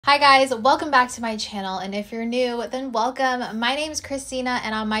Hi guys, welcome back to my channel, and if you're new, then welcome. My name is Kristina,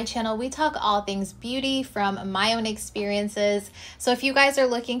 and on my channel we talk all things beauty from my own experiences. So if you guys are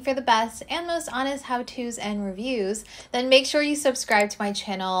looking for the best and most honest how-tos and reviews, then make sure you subscribe to my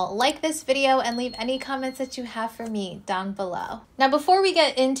channel, like this video, and leave any comments that you have for me down below. Now before we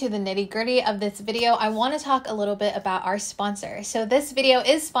get into the nitty-gritty of this video, I want to talk a little bit about our sponsor. So this video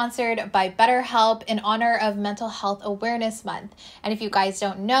is sponsored by BetterHelp in honor of Mental Health Awareness Month. And if you guys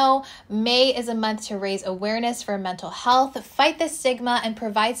don't know, May is a month to raise awareness for mental health, fight the stigma, and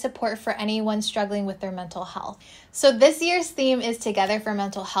provide support for anyone struggling with their mental health. So this year's theme is Together for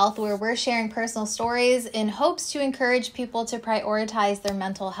Mental Health, where we're sharing personal stories in hopes to encourage people to prioritize their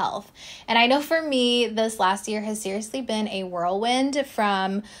mental health. And I know for me, this last year has seriously been a whirlwind,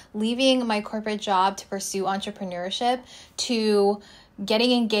 from leaving my corporate job to pursue entrepreneurship to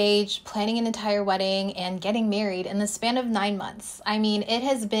getting engaged, planning an entire wedding, and getting married in the span of 9 months. I mean, it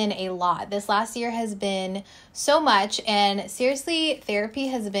has been a lot. This last year has been so much, and seriously, therapy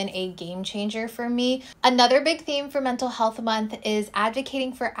has been a game changer for me. Another big theme for Mental Health Month is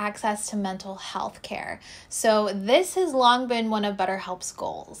advocating for access to mental health care. So this has long been one of BetterHelp's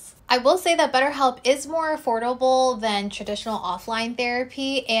goals. I will say that BetterHelp is more affordable than traditional offline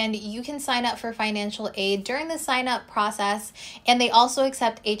therapy, and you can sign up for financial aid during the sign up process, and they also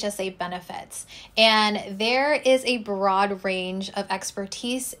accept HSA benefits. And there is a broad range of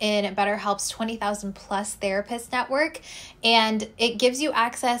expertise in BetterHelp's 20,000 plus therapist network, and it gives you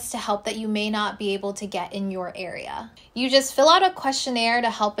access to help that you may not be able to get in your area. You just fill out a questionnaire to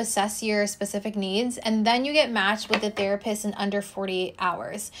help assess your specific needs, and then you get matched with a therapist in under 48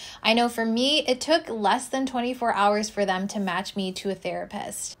 hours. I know for me, it took less than 24 hours for them to match me to a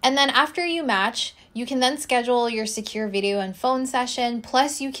therapist. And then after you match, you can then schedule your secure video and phone session,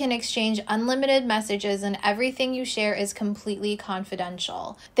 plus you can exchange unlimited messages, and everything you share is completely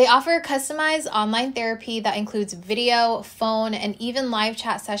confidential. They offer customized online therapy that includes video, phone, and even live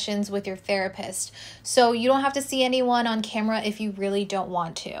chat sessions with your therapist. So you don't have to see anyone on camera if you really don't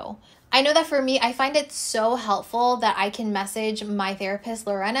want to. I know that for me, I find it so helpful that I can message my therapist,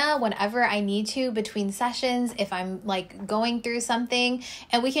 Lorena, whenever I need to between sessions, if I'm like going through something,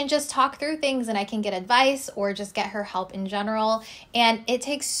 and we can just talk through things and I can get advice or just get her help in general. And it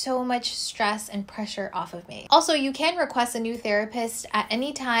takes so much stress and pressure off of me. Also, you can request a new therapist at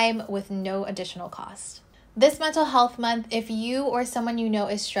any time with no additional cost. This Mental Health Month, if you or someone you know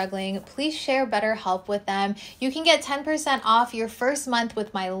is struggling, please share BetterHelp with them. You can get 10% off your first month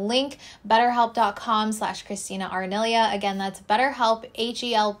with my link, betterhelp.com/Kristina Arnelia. Again, that's betterhelp,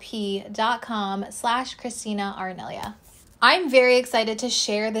 HELP.com/Kristina Arnelia. I'm very excited to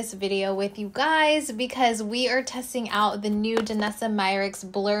share this video with you guys because we are testing out the new Danessa Myricks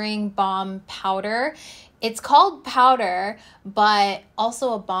Blurring Balm Powder. It's called powder, but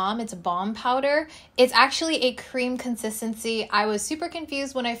also a balm. It's a balm powder. It's actually a cream consistency. I was super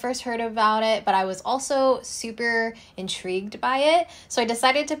confused when I first heard about it, but I was also super intrigued by it. So I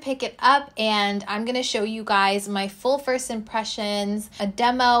decided to pick it up, and I'm going to show you guys my full first impressions, a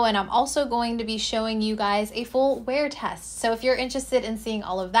demo, and I'm also going to be showing you guys a full wear test. So if you're interested in seeing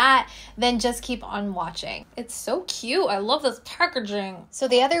all of that, then just keep on watching. It's so cute. I love this packaging. So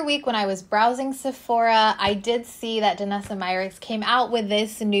the other week when I was browsing Sephora, I did see that Danessa Myricks came out with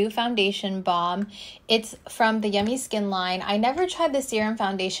this new foundation balm. It's from the Yummy Skin line. I never tried the serum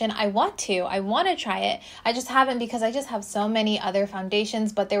foundation. I want to try it. I just haven't because I just have so many other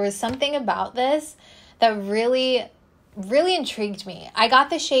foundations, but there was something about this that really intrigued me. I got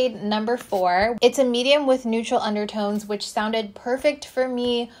the shade number 4. It's a medium with neutral undertones, which sounded perfect for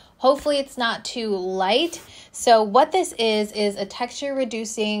me. Hopefully it's not too light. So what this is a texture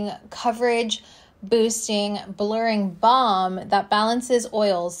reducing, coverage boosting, blurring balm that balances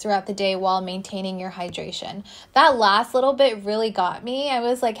oils throughout the day while maintaining your hydration. That last little bit really got me. I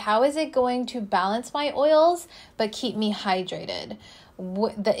was like, how is it going to balance my oils but keep me hydrated?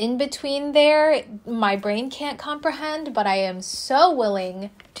 The in-between there, my brain can't comprehend, but I am so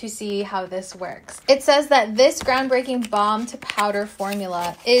willing to see how this works. It says that this groundbreaking balm to powder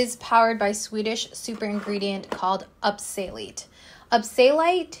formula is powered by Swedish super ingredient called Upsalite.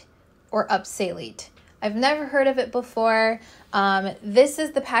 Upsalite or Upsalite. I've never heard of it before. This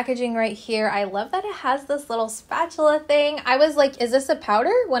is the packaging right here. I love that it has this little spatula thing. I was like, is this a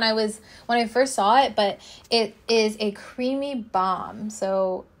powder when I first saw it? But it is a creamy balm.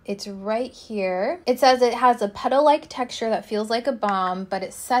 So it's right here. It says it has a petal-like texture that feels like a balm, but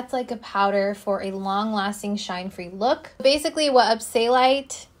it sets like a powder for a long-lasting shine-free look. Basically what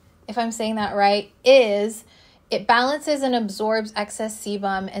Upsalite, if I'm saying that right, is it balances and absorbs excess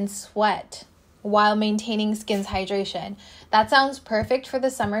sebum and sweat while maintaining skin's hydration. That sounds perfect for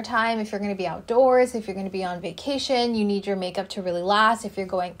the summertime. If you're going to be outdoors, if you're going to be on vacation, you need your makeup to really last, if you're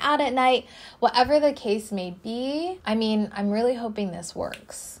going out at night, whatever the case may be. I mean, I'm really hoping this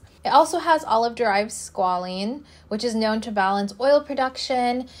works. It also has olive-derived squalene, which is known to balance oil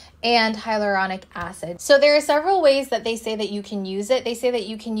production, and hyaluronic acid. So there are several ways that they say that you can use it. They say that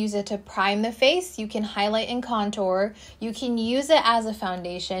you can use it to prime the face, you can highlight and contour, you can use it as a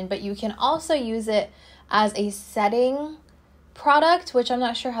foundation, but you can also use it as a setting product, which I'm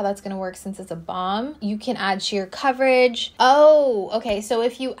not sure how that's going to work since it's a balm. You can add sheer coverage. Oh, okay. So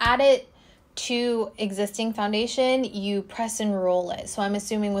if you add it to existing foundation, you press and roll it. So I'm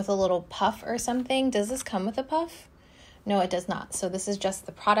assuming with a little puff or something. Does this come with a puff? No, it does not. So this is just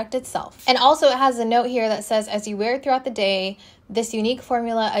the product itself. And also it has a note here that says, as you wear it throughout the day, this unique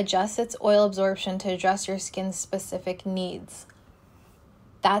formula adjusts its oil absorption to address your skin's specific needs.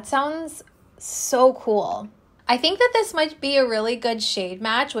 That sounds so cool. I think that this might be a really good shade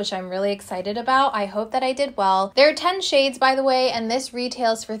match, which I'm really excited about. I hope that I did well. There are 10 shades, by the way, and this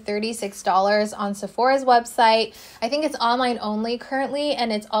retails for $36 on Sephora's website. I think it's online only currently,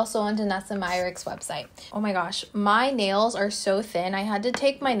 and it's also on Danessa Myricks' website. Oh my gosh, my nails are so thin. I had to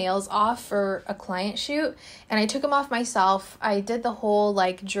take my nails off for a client shoot, and I took them off myself. I did the whole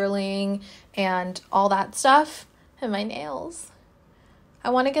like drilling and all that stuff, and my nails, I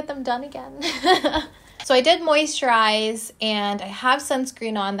want to get them done again. So I did moisturize and I have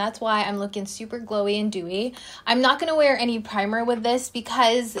sunscreen on. That's why I'm looking super glowy and dewy. I'm not going to wear any primer with this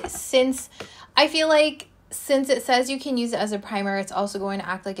because since it says you can use it as a primer, it's also going to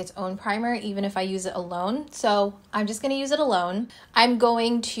act like its own primer even if I use it alone. So I'm just going to use it alone. I'm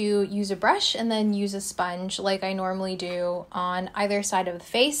going to use a brush and then use a sponge like I normally do on either side of the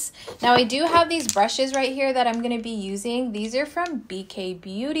face. Now I do have these brushes right here that I'm going to be using. These are from BK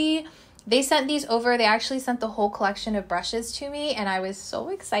Beauty. They sent these over. They actually sent the whole collection of brushes to me and I was so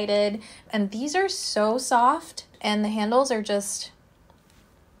excited. And these are so soft and the handles are just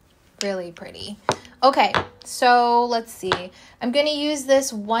really pretty. Okay, so let's see. I'm going to use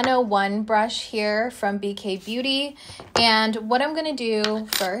this 101 brush here from BK Beauty. And what I'm going to do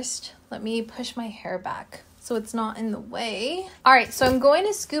first, let me push my hair back so it's not in the way. All right, so I'm going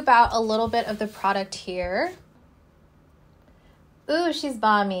to scoop out a little bit of the product here. Ooh, she's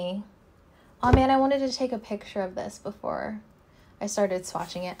balmy. Oh man, I wanted to take a picture of this before I started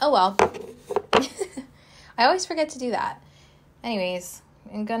swatching it. Oh well. I always forget to do that. Anyways,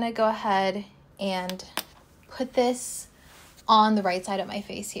 I'm gonna go ahead and put this on the right side of my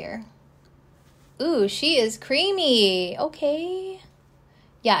face here. Ooh, she is creamy. Okay.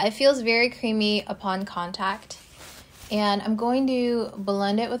 Yeah, it feels very creamy upon contact. And I'm going to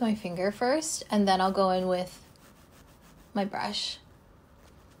blend it with my finger first, and then I'll go in with my brush.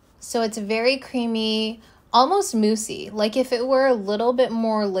 So it's very creamy, almost moussey. Like if it were a little bit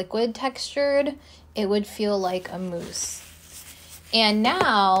more liquid textured, it would feel like a mousse. And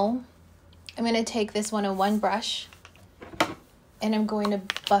now I'm going to take this 101 brush and I'm going to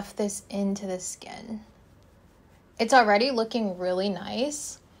buff this into the skin. It's already looking really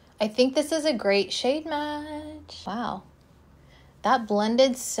nice. I think this is a great shade match. Wow. That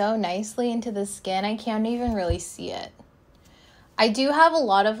blended so nicely into the skin. I can't even really see it. I do have a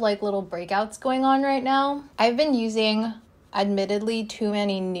lot of like little breakouts going on right now. I've been using admittedly too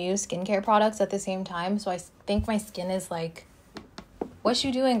many new skincare products at the same time. So I think my skin is like, what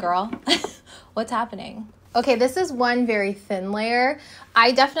you doing, girl? What's happening? Okay, this is one very thin layer.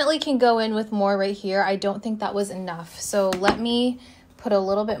 I definitely can go in with more right here. I don't think that was enough. So let me put a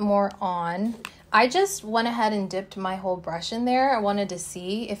little bit more on. I just went ahead and dipped my whole brush in there. I wanted to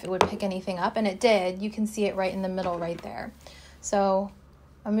see if it would pick anything up, and it did. You can see it right in the middle right there. So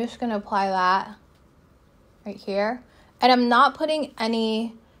I'm just going to apply that right here. And I'm not putting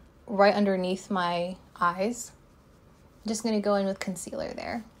any right underneath my eyes. I'm just going to go in with concealer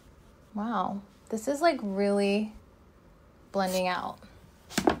there. Wow, this is like really blending out.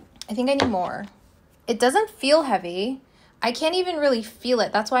 I think I need more. It doesn't feel heavy. I can't even really feel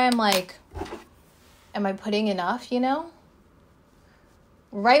it. That's why I'm like, am I putting enough, you know?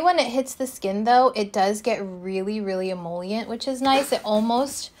 Right when it hits the skin though, it does get really, really emollient, which is nice. It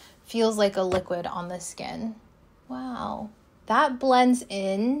almost feels like a liquid on the skin. Wow, that blends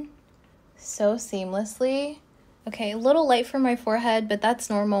in so seamlessly. Okay, a little light for my forehead, but that's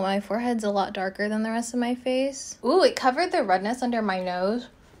normal. My forehead's a lot darker than the rest of my face. Ooh, it covered the redness under my nose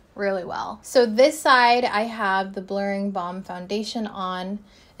really well. So this side I have the Blurring Balm foundation on,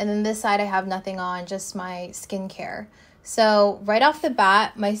 and then this side I have nothing on, just my skincare. So right off the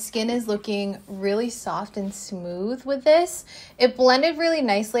bat, my skin is looking really soft and smooth with this. It blended really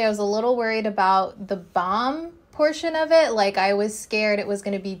nicely. I was a little worried about the balm portion of it. Like I was scared it was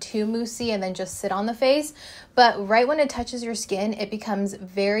going to be too moussey and then just sit on the face. But right when it touches your skin, it becomes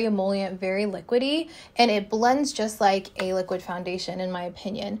very emollient, very liquidy, and it blends just like a liquid foundation in my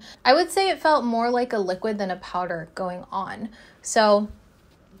opinion. I would say it felt more like a liquid than a powder going on. So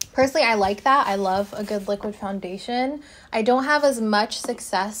personally, I like that. I love a good liquid foundation. I don't have as much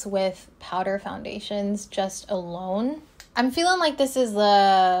success with powder foundations just alone. I'm feeling like this is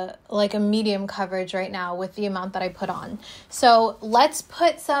a medium coverage right now with the amount that I put on. So let's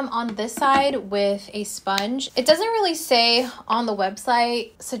put some on this side with a sponge. It doesn't really say on the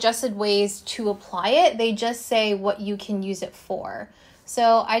website suggested ways to apply it. They just say what you can use it for.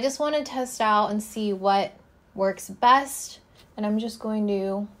 So I just want to test out and see what works best. And I'm just going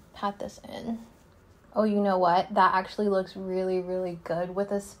to pat this in. Oh, you know what? That actually looks really, really good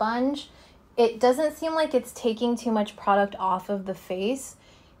with a sponge. It doesn't seem like it's taking too much product off of the face.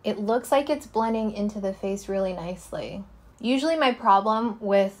 It looks like it's blending into the face really nicely. Usually my problem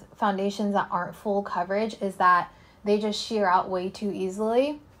with foundations that aren't full coverage is that they just sheer out way too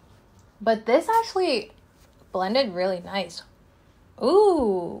easily. But this actually blended really nice.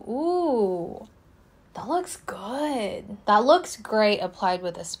 Ooh. That looks good. That looks great applied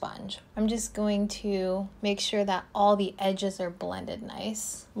with a sponge. I'm just going to make sure that all the edges are blended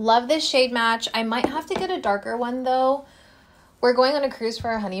nice. Love this shade match. I might have to get a darker one though. We're going on a cruise for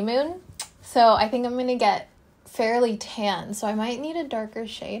our honeymoon, so I think I'm gonna get fairly tan, so I might need a darker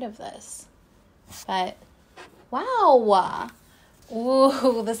shade of this. But wow.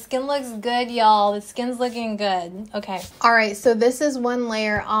 Ooh, the skin looks good, y'all. The skin's looking good. Okay. All right, so this is one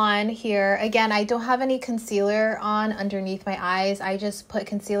layer on here. Again, I don't have any concealer on underneath my eyes. I just put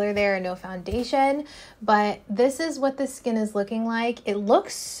concealer there and no foundation. But this is what the skin is looking like. It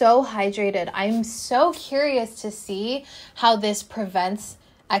looks so hydrated. I'm so curious to see how this prevents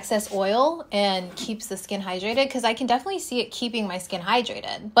excess oil and keeps the skin hydrated, because I can definitely see it keeping my skin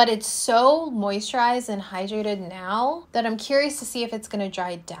hydrated, but it's so moisturized and hydrated now that I'm curious to see if it's going to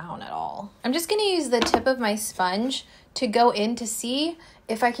dry down at all. I'm just going to use the tip of my sponge to go in to see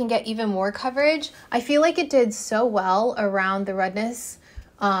if I can get even more coverage. I feel like it did so well around the redness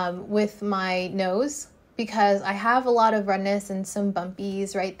with my nose, because I have a lot of redness and some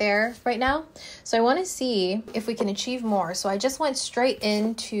bumpies right there right now. So I want to see if we can achieve more. So I just went straight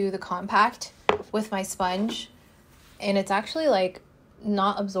into the compact with my sponge, and it's actually like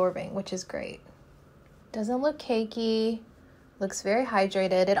not absorbing, which is great. Doesn't look cakey, looks very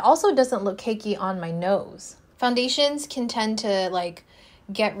hydrated. It also doesn't look cakey on my nose. Foundations can tend to like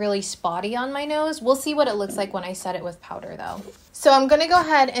get really spotty on my nose. We'll see what it looks like when I set it with powder though. So I'm gonna go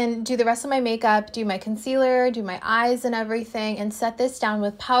ahead and do the rest of my makeup, do my concealer, do my eyes and everything, and set this down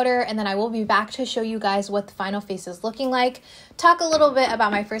with powder, and then I will be back to show you guys what the final face is looking like, talk a little bit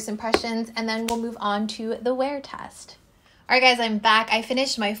about my first impressions, and then we'll move on to the wear test. All right, guys, I'm back. I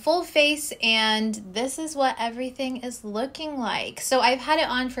finished my full face, and this is what everything is looking like. So I've had it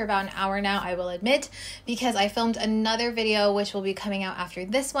on for about an hour now, I will admit, because I filmed another video, which will be coming out after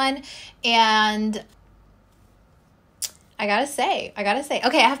this one, and I gotta say,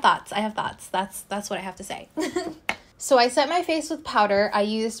 okay, I have thoughts. That's what I have to say. So I set my face with powder. I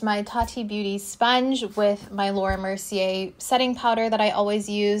used my Tati Beauty sponge with my Laura Mercier setting powder that I always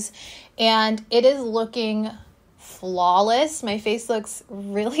use, and it is looking flawless. My face looks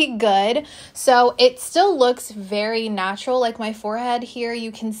really good. So it still looks very natural. Like my forehead here,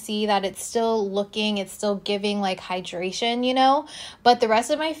 you can see that it's still giving like hydration, you know, but the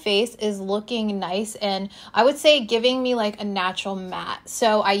rest of my face is looking nice, and I would say giving me like a natural matte.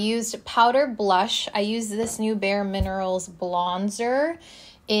 So I used powder blush. I used this new Bare Minerals bronzer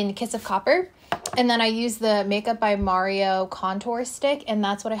in Kiss of Copper. And then I use the Makeup by Mario contour stick, and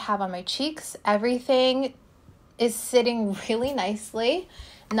that's what I have on my cheeks. Everything is sitting really nicely.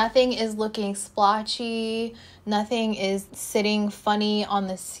 Nothing is looking splotchy. Nothing is sitting funny on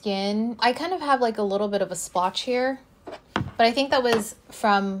the skin. I kind of have like a little bit of a splotch here, but I think that was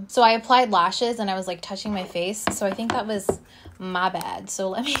from, so I applied lashes and I was like touching my face. So I think that was my bad. So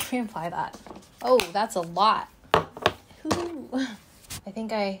let me reapply that. Oh, that's a lot. Ooh. I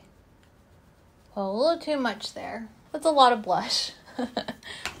think I put a little too much there. That's a lot of blush.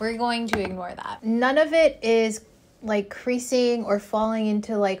 We're going to ignore that. None of it is like creasing or falling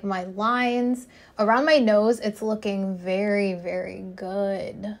into like my lines. Around my nose, it's looking very, very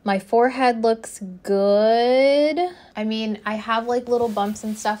good. My forehead looks good. I mean, I have like little bumps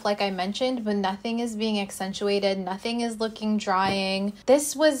and stuff like I mentioned, but nothing is being accentuated. Nothing is looking drying.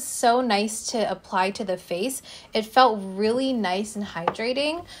 This was so nice to apply to the face. It felt really nice and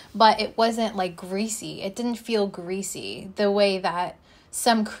hydrating, but it wasn't like greasy. It didn't feel greasy the way that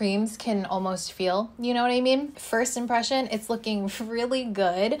some creams can almost feel, you know what I mean? First impression, it's looking really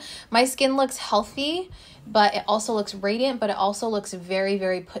good. My skin looks healthy, but it also looks radiant, but it also looks very,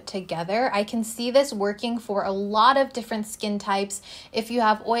 very put together. I can see this working for a lot of different skin types. If you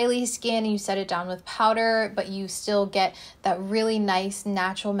have oily skin, you set it down with powder, but you still get that really nice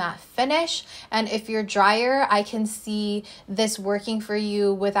natural matte finish. And if you're drier, I can see this working for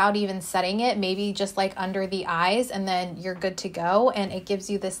you without even setting it, maybe just like under the eyes, and then you're good to go. And it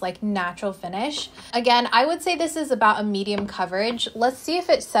gives you this like natural finish. Again, I would say this is about a medium coverage. Let's see if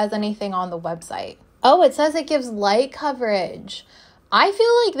it says anything on the website. Oh, it says it gives light coverage. I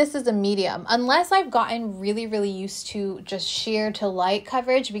feel like this is a medium, unless I've gotten really, really used to just sheer to light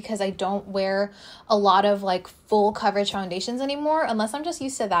coverage because I don't wear a lot of like full coverage foundations anymore, unless I'm just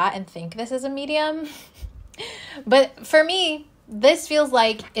used to that and think this is a medium. But for me, this feels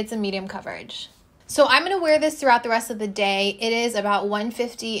like it's a medium coverage. So I'm going to wear this throughout the rest of the day. It is about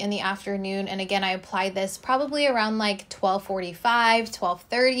 1:50 in the afternoon. And again, I applied this probably around like 12:45,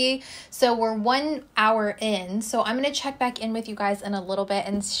 12:30. So we're 1 hour in. So I'm going to check back in with you guys in a little bit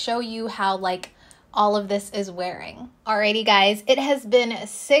and show you how like all of this is wearing. Alrighty guys, it has been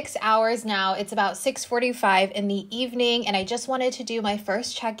 6 hours now. It's about 6:45 in the evening. And I just wanted to do my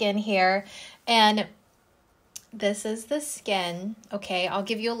first check-in here. And this is the skin. Okay, I'll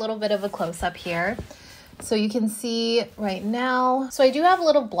give you a little bit of a close-up here. So you can see right now. So I do have a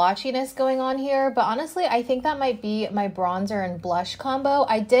little blotchiness going on here, but honestly, I think that might be my bronzer and blush combo.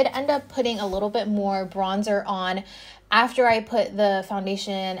 I did end up putting a little bit more bronzer on after I put the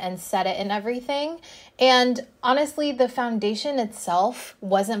foundation and set it and everything. And honestly, the foundation itself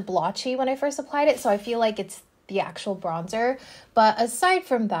wasn't blotchy when I first applied it, so I feel like it's the actual bronzer. But aside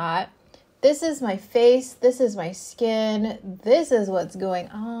from that, this is my face, this is my skin, this is what's going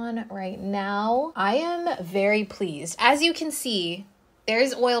on right now. I am very pleased. As you can see,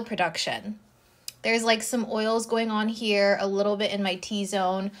 there's oil production. There's like some oils going on here, a little bit in my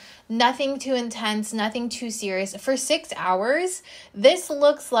T-zone. Nothing too intense, nothing too serious. For 6 hours, this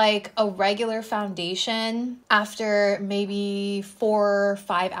looks like a regular foundation after maybe 4 or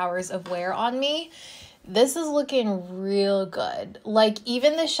 5 hours of wear on me. This is looking real good. Like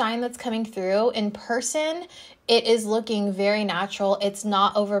even the shine that's coming through in person, it is looking very natural. It's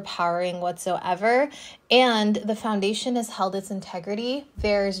not overpowering whatsoever. And the foundation has held its integrity.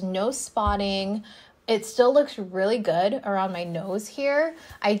 There's no spotting. It still looks really good around my nose here.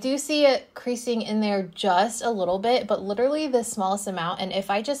 I do see it creasing in there just a little bit, but literally the smallest amount. And if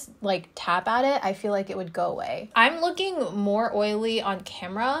I just like tap at it, I feel like it would go away. I'm looking more oily on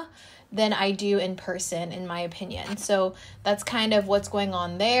camera than I do in person, in my opinion. So that's kind of what's going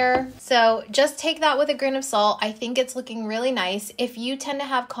on there. So just take that with a grain of salt. I think it's looking really nice. If you tend to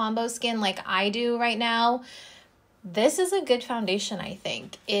have combo skin like I do right now, this is a good foundation, I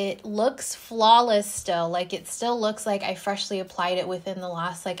think. It looks flawless still. Like it still looks like I freshly applied it within the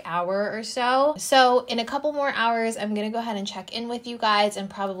last like hour or so. So in a couple more hours, I'm gonna go ahead and check in with you guys and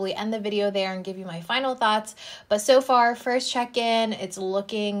probably end the video there and give you my final thoughts. But so far, first check-in, it's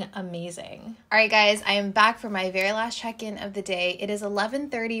looking amazing. All right, guys, I am back for my very last check-in of the day. It is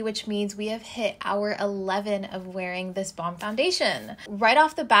 11:30, which means we have hit hour 11 of wearing this Balm foundation. Right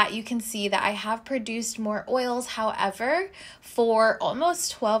off the bat, you can see that I have produced more oils. However, for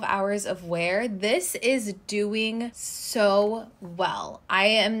almost 12 hours of wear, this is doing so well. I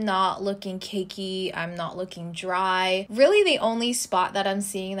am not looking cakey. I'm not looking dry. Really, the only spot that I'm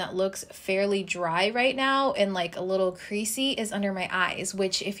seeing that looks fairly dry right now and like a little creasy is under my eyes,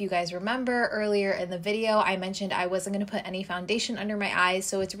 which if you guys remember earlier in the video, I mentioned I wasn't going to put any foundation under my eyes.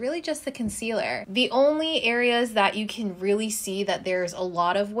 So it's really just the concealer. The only areas that you can really see that there's a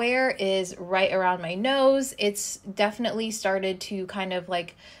lot of wear is right around my nose. It's definitely started to kind of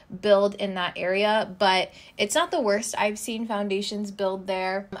like build in that area, but it's not the worst I've seen foundations build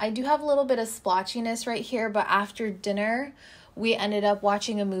there. I do have a little bit of splotchiness right here, but after dinner, we ended up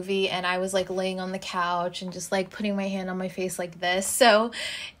watching a movie and I was like laying on the couch and just like putting my hand on my face like this. So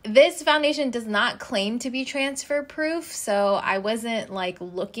this foundation does not claim to be transfer proof, so I wasn't like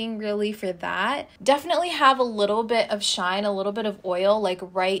looking really for that. Definitely have a little bit of shine, a little bit of oil like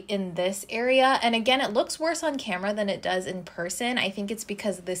right in this area. And again, it looks worse on camera than it does in person. I think it's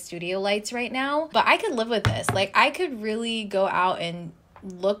because of the studio lights right now, but I could live with this. Like I could really go out and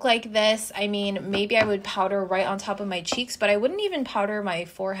look like this. I mean, maybe I would powder right on top of my cheeks, but I wouldn't even powder my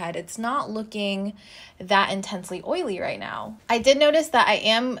forehead. It's not looking that intensely oily right now. I did notice that I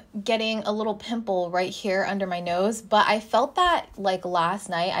am getting a little pimple right here under my nose, but I felt that like last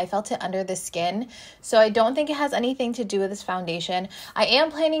night. I felt it under the skin, so I don't think it has anything to do with this foundation. I am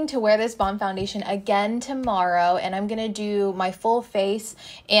planning to wear this Balm foundation again tomorrow, and I'm gonna do my full face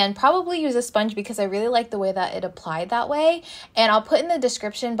and probably use a sponge because I really like the way that it applied that way. And I'll put in the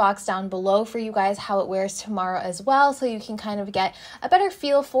description box down below for you guys how it wears tomorrow as well, so you can kind of get a better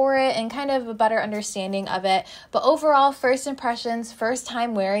feel for it and kind of a better understanding of it. But overall, first impressions, first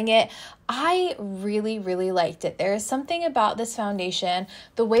time wearing it, I really liked it. There is something about this foundation,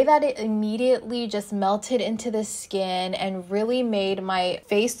 the way that it immediately just melted into the skin and really made my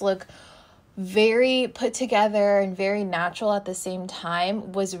face look very put together and very natural at the same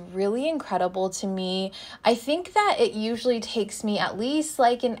time, was really incredible to me. I think that it usually takes me at least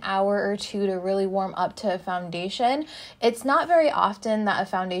like an hour or two to really warm up to a foundation. It's not very often that a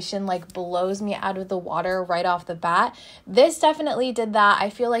foundation like blows me out of the water right off the bat. This definitely did that. I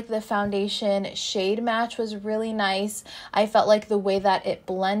feel like the foundation shade match was really nice. I felt like the way that it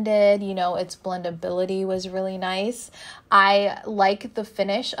blended, you know, its blendability was really nice. I like the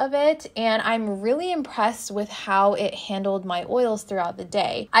finish of it, and I'm really impressed with how it handled my oils throughout the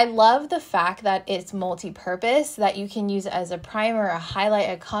day. I love the fact that it's multi-purpose, that you can use it as a primer, a highlight,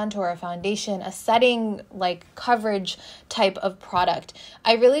 a contour, a foundation, a setting, like coverage type of product.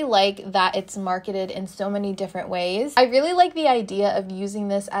 I really like that it's marketed in so many different ways. I really like the idea of using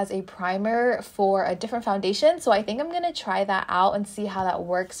this as a primer for a different foundation, so I think I'm going to try that out and see how that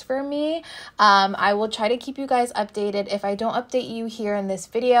works for me. I will try to keep you guys updated. If I don't update you here in this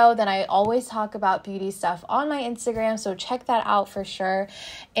video, then I always talk about beauty stuff on my Instagram, so check that out for sure.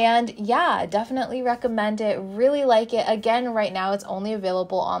 And yeah, definitely recommend it. Really like it. Again, right now it's only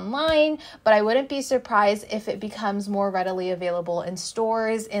available online, but I wouldn't be surprised if it becomes more readily available in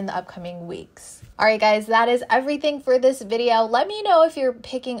stores in the upcoming weeks. All right, guys, that is everything for this video. Let me know if you're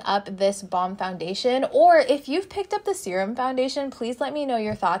picking up this Balm foundation, or if you've picked up the serum foundation. Please let me know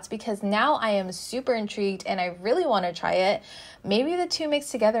your thoughts, because now I am super intrigued and I really want to try it. Maybe the two mixed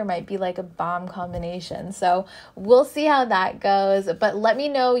together might be like a bomb combination. So we'll see how that goes, but let me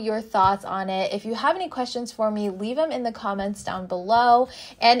know your thoughts on it. If you have any questions for me, leave them in the comments down below.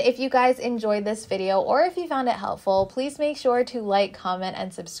 And if you guys enjoyed this video, or if you found it helpful, please make sure to like, comment,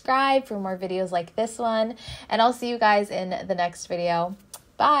 and subscribe for more videos like this one. And I'll see you guys in the next video.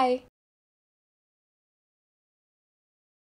 Bye.